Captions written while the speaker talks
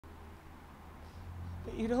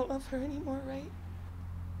But you don't love her anymore, right?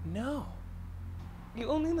 No. You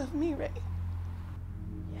only love me, right?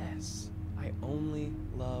 Yes, I only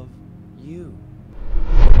love you.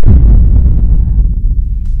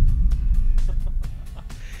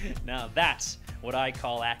 Now that's what I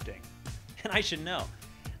call acting. And I should know.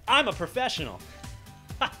 I'm a professional.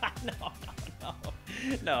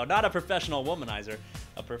 No, not a professional womanizer.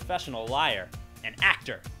 A professional liar. An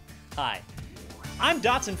actor. Hi. I'm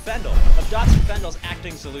Dotson Fendle of Dotson Fendle's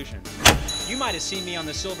Acting Solutions. You might have seen me on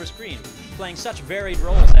the silver screen playing such varied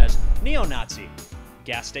roles as neo-Nazi,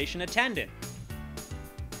 gas station attendant,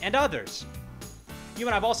 and others. You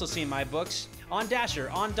might have also seen my books On Dasher,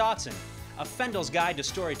 On Dotson, A Fendle's Guide to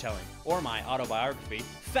Storytelling, or my autobiography,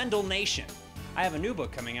 Fendle Nation. I have a new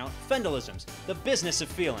book coming out, Fendelisms, The Business of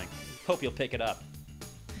Feeling. Hope you'll pick it up.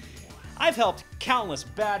 I've helped countless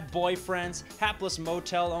bad boyfriends, hapless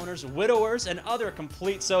motel owners, widowers, and other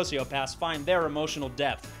complete sociopaths find their emotional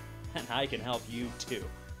depth. And I can help you too.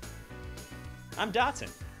 I'm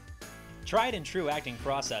Dotson. Tried and true acting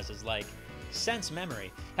processes like sense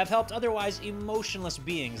memory have helped otherwise emotionless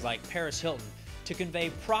beings like Paris Hilton to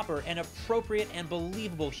convey proper and appropriate and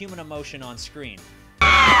believable human emotion on screen.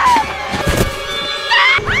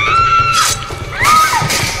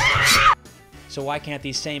 So why can't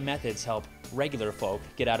these same methods help regular folk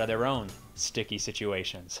get out of their own sticky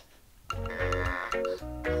situations?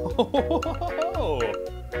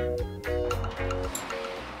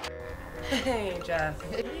 Hey, Jeff.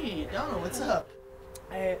 Hey, Donna, what's up?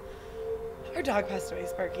 Our dog passed away,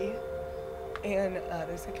 Sparky. And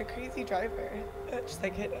there's like a crazy driver that just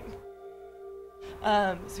like hit him.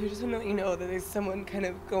 So we just want to let you know that there's someone kind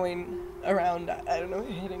of going around, I don't know,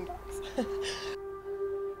 hitting dogs.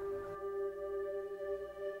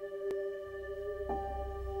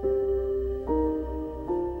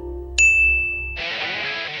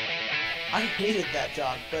 I hated that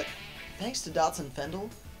dog, but thanks to Dotson Fendle,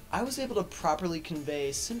 I was able to properly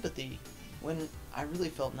convey sympathy when I really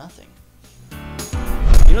felt nothing.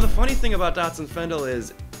 You know, the funny thing about Dotson Fendle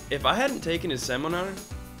is, if I hadn't taken his seminar,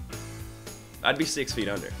 I'd be 6 feet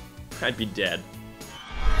under. I'd be dead.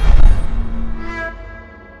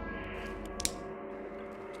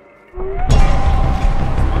 You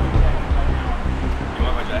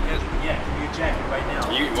want my jacket? Yeah, give me your jacket right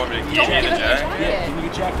now. You want me to give you the jacket? Yeah, give me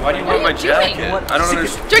your jacket. Why do you want my jacket? I don't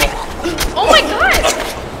understand. Oh my god!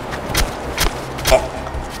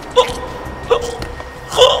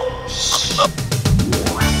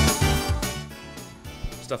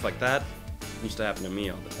 Stuff like that used to happen to me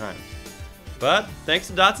all the time. But thanks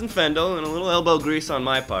to Dotson Fendle and a little elbow grease on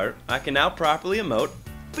my part, I can now properly emote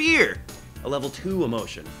fear, a level 2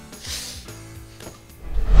 emotion.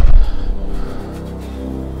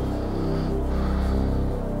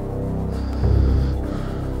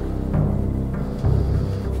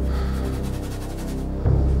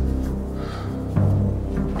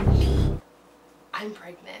 I'm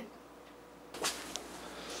pregnant.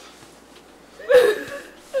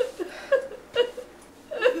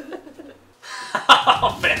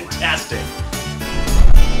 Oh, fantastic!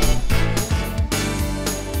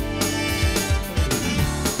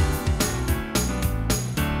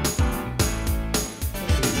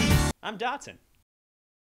 I'm Dotson.